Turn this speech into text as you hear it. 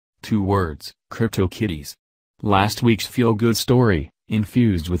2 words: CryptoKitties. Last week's feel-good story,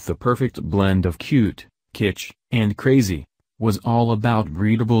 infused with the perfect blend of cute, kitsch, and crazy, was all about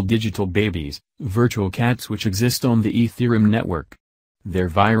breedable digital babies, virtual cats which exist on the Ethereum network. Their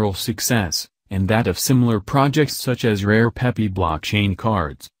viral success, and that of similar projects such as Rare Peppy blockchain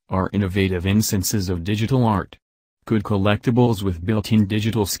cards, are innovative instances of digital art. Could collectibles with built-in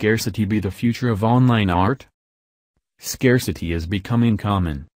digital scarcity be the future of online art? Scarcity is becoming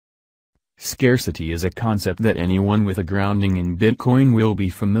common. Scarcity is a concept that anyone with a grounding in Bitcoin will be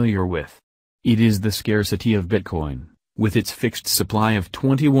familiar with. It is the scarcity of Bitcoin, with its fixed supply of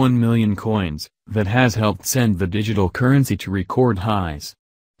 21 million coins, that has helped send the digital currency to record highs.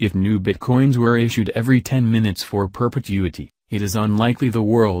 If new Bitcoins were issued every 10 minutes for perpetuity, it is unlikely the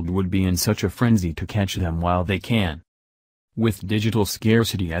world would be in such a frenzy to catch them while they can. With digital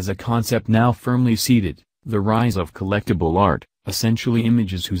scarcity as a concept now firmly seated, the rise of collectible art, essentially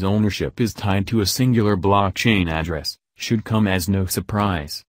images whose ownership is tied to a singular blockchain address, should come as no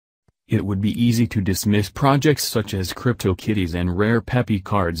surprise. It would be easy to dismiss projects such as CryptoKitties and Rare Peppy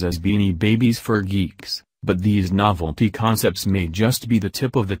cards as beanie babies for geeks, but these novelty concepts may just be the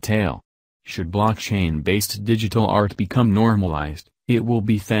tip of the tail. Should blockchain-based digital art become normalized, it will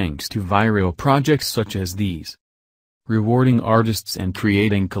be thanks to viral projects such as these. Rewarding artists and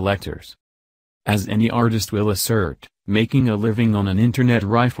creating collectors. As any artist will assert, making a living on an internet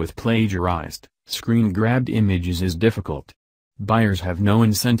rife with plagiarized, screen-grabbed images is difficult. Buyers have no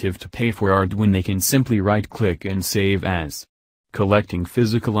incentive to pay for art when they can simply right-click and save as. Collecting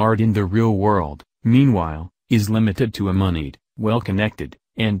physical art in the real world, meanwhile, is limited to a moneyed, well-connected,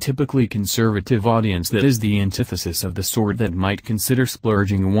 and typically conservative audience that is the antithesis of the sort that might consider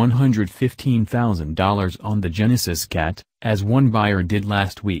splurging $115,000 on the Genesis cat, as one buyer did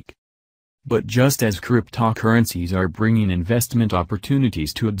last week. But just as cryptocurrencies are bringing investment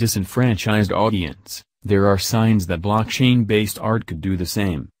opportunities to a disenfranchised audience, there are signs that blockchain-based art could do the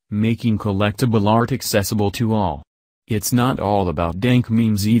same, making collectible art accessible to all. It's not all about dank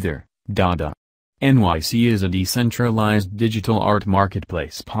memes either. Dada. NYC is a decentralized digital art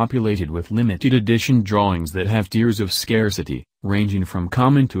marketplace populated with limited edition drawings that have tiers of scarcity, ranging from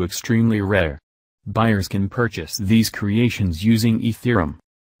common to extremely rare. Buyers can purchase these creations using Ethereum.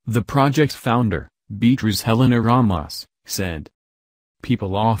 The project's founder, Beatriz Helena Ramos, said,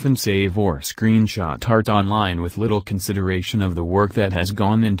 "People often save or screenshot art online with little consideration of the work that has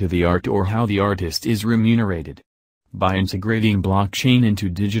gone into the art or how the artist is remunerated. By integrating blockchain into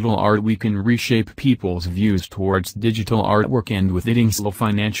digital art we can reshape people's views towards digital artwork and with it instill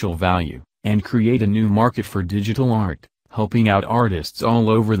financial value, and create a new market for digital art, helping out artists all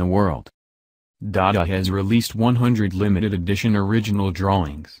over the world." Dada has released 100 limited edition original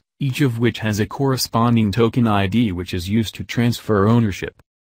drawings, each of which has a corresponding token ID which is used to transfer ownership.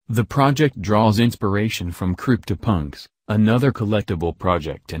 The project draws inspiration from CryptoPunks, another collectible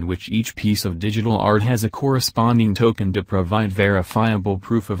project in which each piece of digital art has a corresponding token to provide verifiable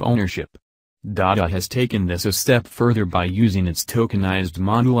proof of ownership. Dada has taken this a step further by using its tokenized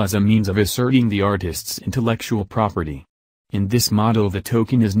model as a means of asserting the artist's intellectual property. In this model the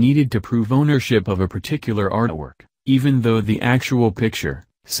token is needed to prove ownership of a particular artwork, even though the actual picture,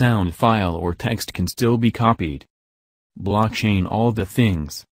 sound file or text can still be copied. Blockchain all the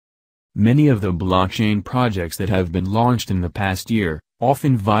things. Many of the blockchain projects that have been launched in the past year,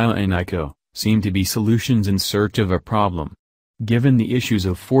 often via an ICO, seem to be solutions in search of a problem. Given the issues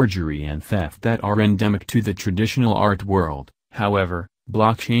of forgery and theft that are endemic to the traditional art world, however,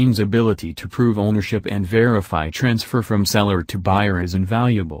 blockchain's ability to prove ownership and verify transfer from seller to buyer is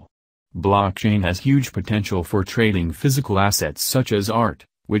invaluable. Blockchain has huge potential for trading physical assets such as art,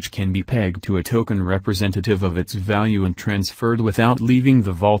 which can be pegged to a token representative of its value and transferred without leaving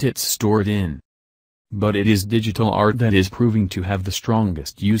the vault it's stored in. But it is digital art that is proving to have the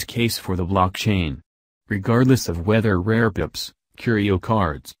strongest use case for the blockchain. Regardless of whether Rare Pips, Curio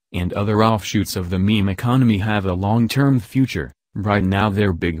cards, and other offshoots of the meme economy have a long-term future, right now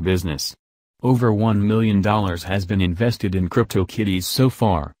they're big business. Over $1 million has been invested in CryptoKitties so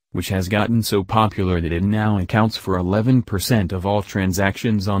far, which has gotten so popular that it now accounts for 11% of all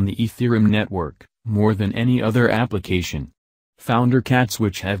transactions on the Ethereum network, more than any other application. Founder cats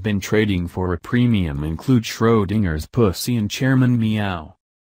which have been trading for a premium include Schrodinger's Pussy and Chairman Meow.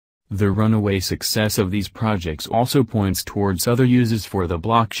 The runaway success of these projects also points towards other uses for the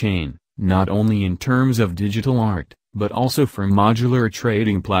blockchain, not only in terms of digital art, but also for modular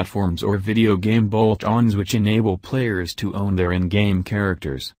trading platforms or video game bolt-ons which enable players to own their in-game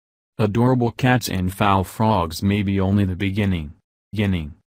characters. Adorable cats and foul frogs may be only the beginning.